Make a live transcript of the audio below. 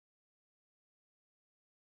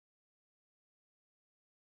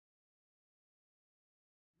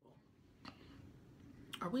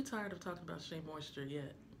Are we tired of talking about Shea Moisture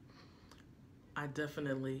yet? I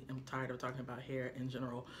definitely am tired of talking about hair in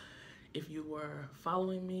general. If you were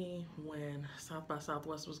following me when South by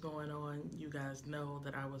Southwest was going on, you guys know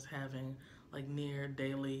that I was having like near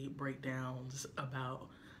daily breakdowns about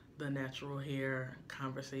the natural hair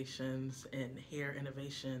conversations and hair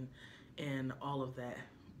innovation and all of that.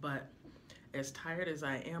 But as tired as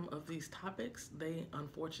I am of these topics, they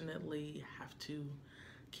unfortunately have to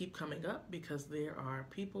keep coming up because there are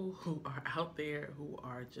people who are out there who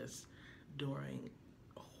are just doing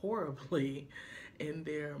horribly in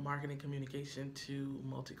their marketing communication to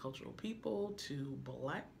multicultural people, to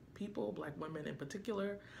black people, black women in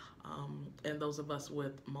particular, and those of us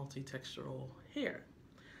with multi-textural hair.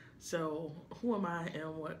 So, who am I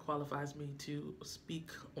and what qualifies me to speak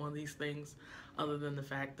on these things other than the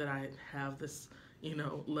fact that I have this,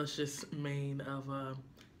 luscious mane of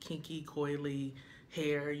kinky, coily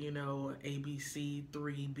hair, ABC,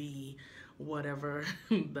 3B, whatever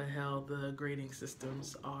the hell the grading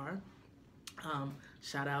systems are.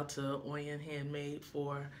 Shout out to Oyen Handmade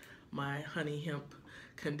for my honey hemp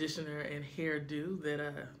conditioner and hairdo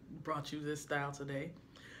that brought you this style today.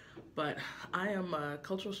 But I am a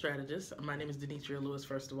cultural strategist. My name is Denitria Lewis,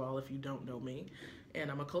 first of all, if you don't know me. And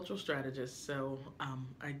I'm a cultural strategist, so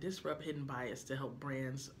I disrupt hidden bias to help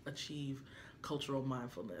brands achieve cultural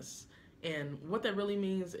mindfulness. And what that really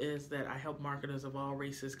means is that I help marketers of all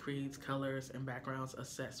races, creeds, colors, and backgrounds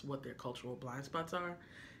assess what their cultural blind spots are.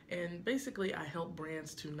 And basically, I help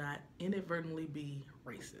brands to not inadvertently be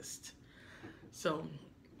racist. So,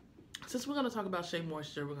 since we're going to talk about Shea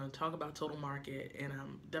Moisture, we're going to talk about total market, and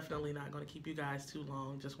I'm definitely not going to keep you guys too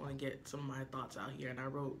long. Just want to get some of my thoughts out here, and I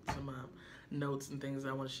wrote some notes and things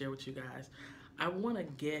I want to share with you guys. I want to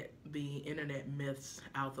get the internet myths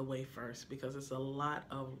out the way first because it's a lot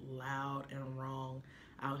of loud and wrong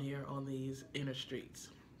out here on these inner streets.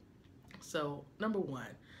 So, number one,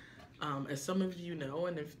 as some of you know,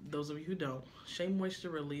 and if those of you who don't, Shea Moisture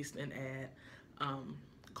released an ad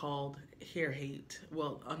called Hair Hate,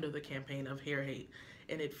 well, under the campaign of Hair Hate,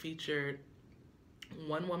 and it featured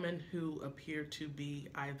one woman who appeared to be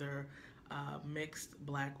either mixed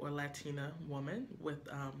black or Latina woman with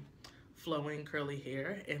flowing curly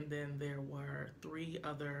hair, and then there were three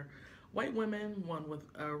other white women, one with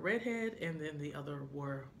a redhead, and then the other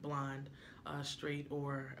were blonde, straight,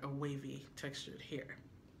 or a wavy textured hair.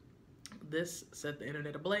 This set the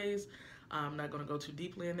internet ablaze. I'm not going to go too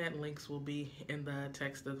deeply in that. Links will be in the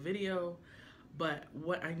text of the video. But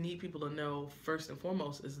what I need people to know first and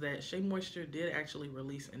foremost is that Shea Moisture did actually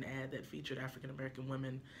release an ad that featured African American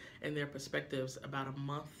women and their perspectives about a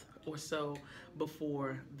month or so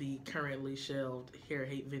before the currently shelved Hair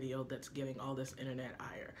Hate video that's getting all this internet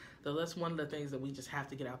ire. So that's one of the things that we just have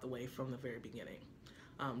to get out the way from the very beginning.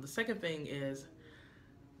 The second thing is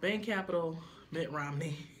Bain Capital, Mitt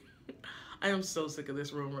Romney. I am so sick of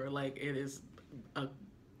this rumor. Like, it is a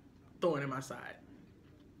thorn in my side.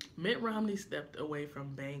 Mitt Romney stepped away from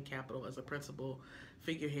Bain Capital as a principal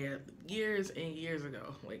figurehead years and years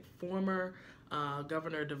ago. Like, former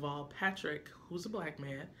Governor Deval Patrick, who's a black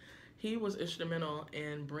man, he was instrumental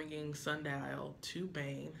in bringing Sundial to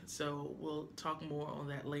Bain. So we'll talk more on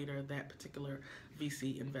that later, that particular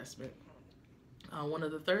VC investment. One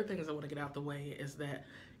of the third things I want to get out the way is that,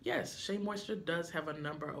 yes, Shea Moisture does have a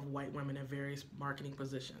number of white women in various marketing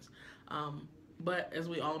positions. But as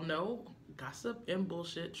we all know, gossip and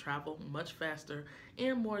bullshit travel much faster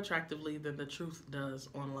and more attractively than the truth does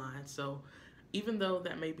online. So even though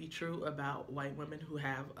that may be true about white women who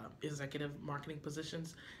have executive marketing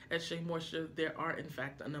positions at Shea Moisture, there are in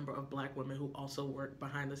fact a number of black women who also work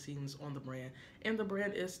behind the scenes on the brand. And the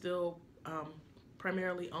brand is still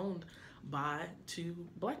primarily owned by two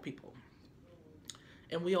black people.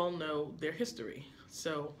 And we all know their history.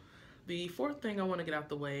 So the fourth thing I want to get out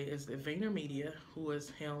the way is that VaynerMedia, who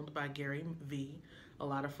is helmed by Gary V. A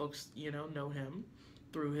lot of folks, know him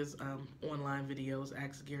through his online videos,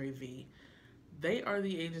 Ask Gary V. They are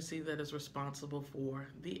the agency that is responsible for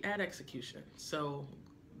the ad execution. So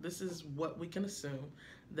this is what we can assume,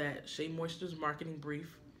 that Shea Moisture's marketing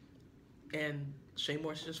brief and Shea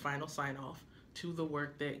Moisture's final sign-off to the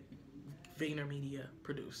work that VaynerMedia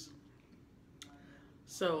produce.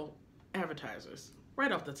 So, advertisers,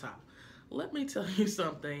 right off the top, let me tell you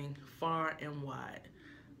something far and wide.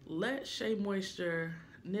 Let Shea Moisture,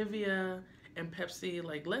 Nivea, and Pepsi,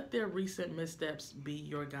 let their recent missteps be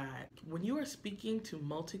your guide. When you are speaking to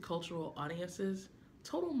multicultural audiences,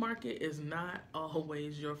 total market is not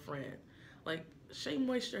always your friend. Shea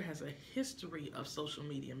Moisture has a history of social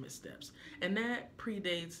media missteps, and that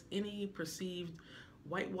predates any perceived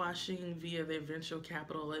whitewashing via their venture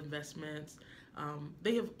capital investments,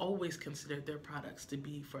 They have always considered their products to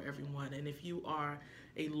be for everyone. And if you are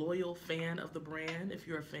a loyal fan of the brand, if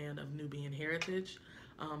you're a fan of Nubian heritage,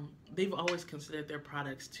 they've always considered their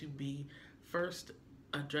products to be first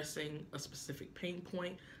addressing a specific pain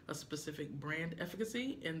point, a specific brand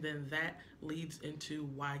efficacy, and then that leads into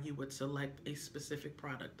why you would select a specific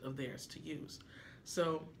product of theirs to use.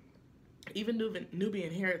 So even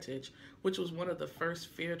Nubian Heritage, which was one of the first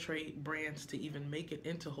fair trade brands to even make it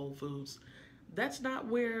into Whole Foods, that's not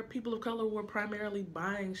where people of color were primarily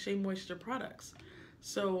buying Shea Moisture products.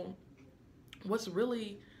 So what's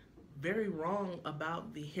really very wrong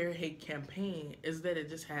about the hair hate campaign is that it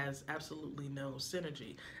just has absolutely no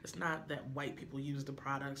synergy. It's not that white people use the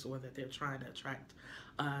products or that they're trying to attract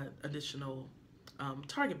additional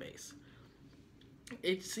target base.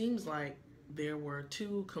 It seems like there were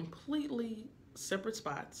two completely separate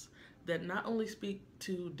spots that not only speak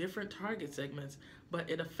to different target segments, but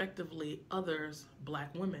it effectively others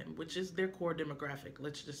black women, which is their core demographic.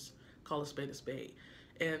 Let's just call a spade a spade.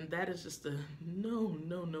 And that is just a no,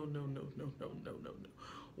 no, no, no, no, no, no, no, no, no.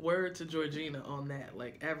 Word to Georgina on that.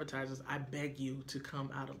 Like, advertisers, I beg you to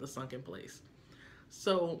come out of the sunken place.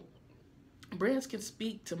 So brands can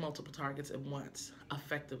speak to multiple targets at once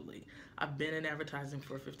effectively. I've been in advertising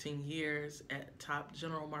for 15 years at top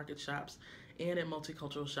general market shops and at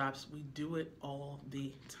multicultural shops. We do it all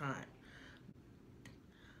the time.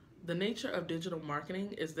 The nature of digital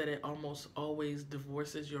marketing is that it almost always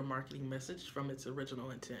divorces your marketing message from its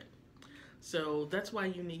original intent. So that's why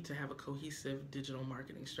you need to have a cohesive digital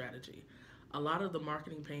marketing strategy. A lot of the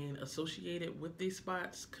marketing pain associated with these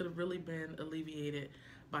spots could have really been alleviated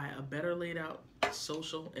by a better laid out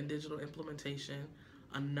social and digital implementation,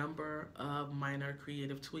 a number of minor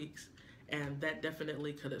creative tweaks, and that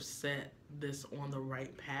definitely could have set this on the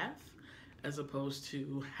right path as opposed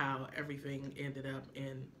to how everything ended up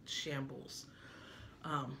in shambles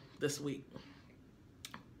this week.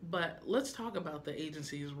 But let's talk about the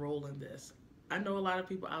agency's role in this. I know a lot of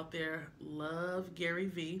people out there love Gary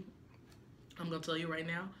Vee. I'm going to tell you right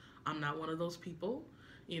now, I'm not one of those people.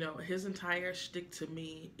 You know, his entire shtick to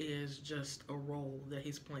me is just a role that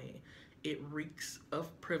he's playing. It reeks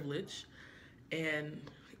of privilege. And,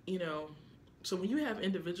 you know, so when you have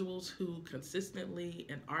individuals who consistently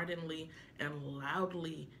and ardently and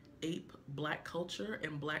loudly ape black culture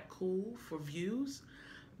and black cool for views,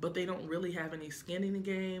 but they don't really have any skin in the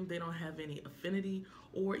game, they don't have any affinity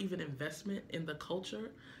or even investment in the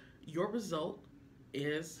culture, your result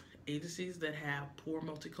is agencies that have poor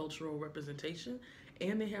multicultural representation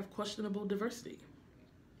and they have questionable diversity.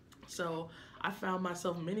 So I found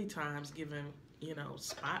myself many times giving, you know,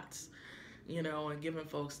 spots, you know, and giving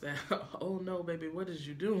folks that, oh no, baby, what is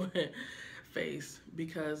you doing face,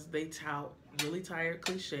 because they tout really tired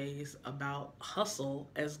cliches about hustle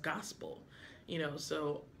as gospel. You know,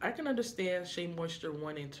 so I can understand Shea Moisture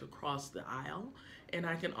wanting to cross the aisle, and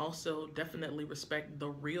I can also definitely respect the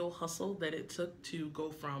real hustle that it took to go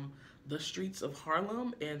from the streets of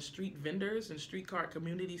Harlem and street vendors and streetcar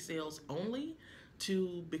community sales only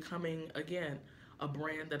to becoming, again, a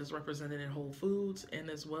brand that is represented in Whole Foods and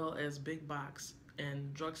as well as big box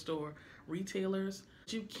and drugstore retailers.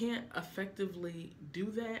 You can't effectively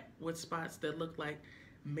do that with spots that look like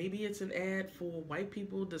maybe it's an ad for white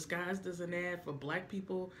people disguised as an ad for black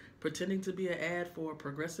people, pretending to be an ad for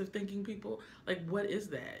progressive thinking people. Like, what is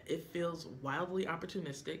that? It feels wildly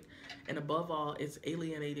opportunistic, and above all, it's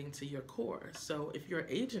alienating to your core. So if your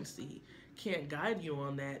agency can't guide you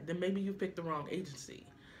on that, then maybe you picked the wrong agency,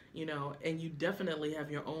 you know, and you definitely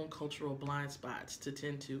have your own cultural blind spots to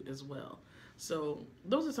tend to as well. So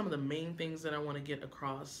those are some of the main things that I want to get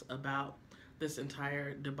across about this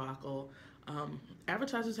entire debacle.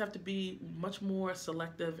 Advertisers have to be much more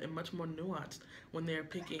selective and much more nuanced when they're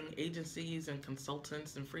picking agencies and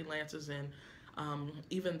consultants and freelancers and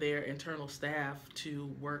even their internal staff to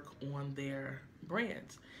work on their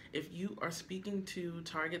brands. If you are speaking to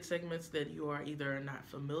target segments that you are either not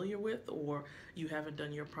familiar with or you haven't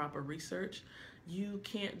done your proper research, you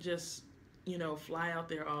can't just, you know, fly out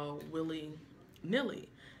there all willy-nilly.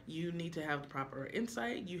 You need to have the proper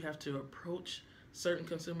insight. You have to approach certain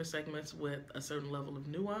consumer segments with a certain level of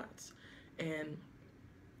nuance, and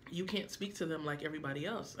you can't speak to them like everybody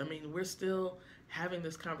else. I mean, we're still having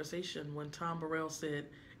this conversation when Tom Burrell said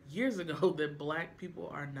years ago that black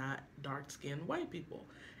people are not dark-skinned white people.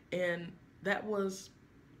 And that was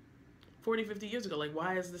 40, 50 years ago. Like,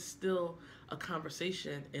 why is this still a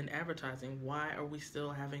conversation in advertising? Why are we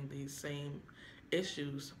still having these same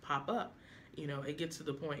issues pop up? You know, it gets to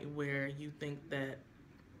the point where you think that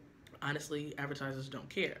honestly, advertisers don't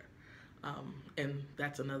care. And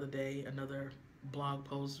that's another day, another blog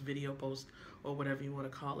post, video post, or whatever you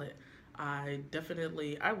want to call it. I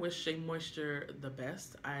wish Shea Moisture the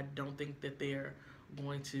best. I don't think that they're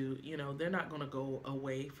going to, they're not going to go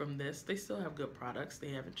away from this. They still have good products. They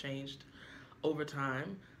haven't changed over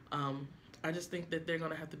time. Um, I just think that they're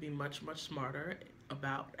going to have to be much, much smarter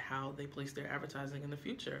about how they place their advertising in the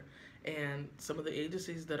future. And some of the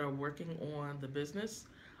agencies that are working on the business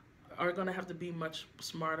are going to have to be much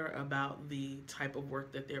smarter about the type of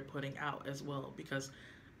work that they're putting out as well, because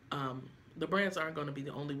um, the brands aren't going to be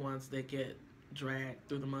the only ones that get dragged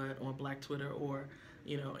through the mud on Black Twitter or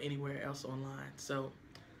anywhere else online. So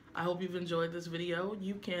I hope you've enjoyed this video.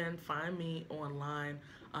 You can find me online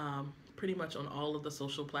pretty much on all of the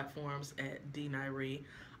social platforms at dnairi.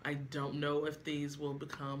 I don't know if these will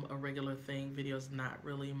become a regular thing. Videos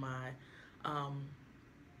um,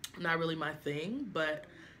 not really my thing, but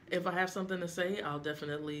if I have something to say, I'll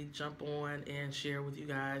definitely jump on and share with you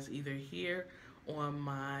guys either here on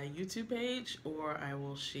my YouTube page, or I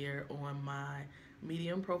will share on my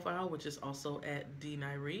Medium profile, which is also at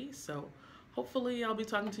dnairi. So hopefully I'll be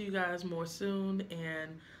talking to you guys more soon,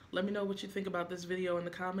 and let me know what you think about this video in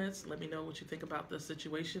the comments. Let me know what you think about the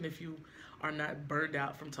situation if you are not burned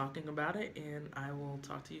out from talking about it, and I will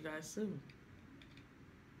talk to you guys soon.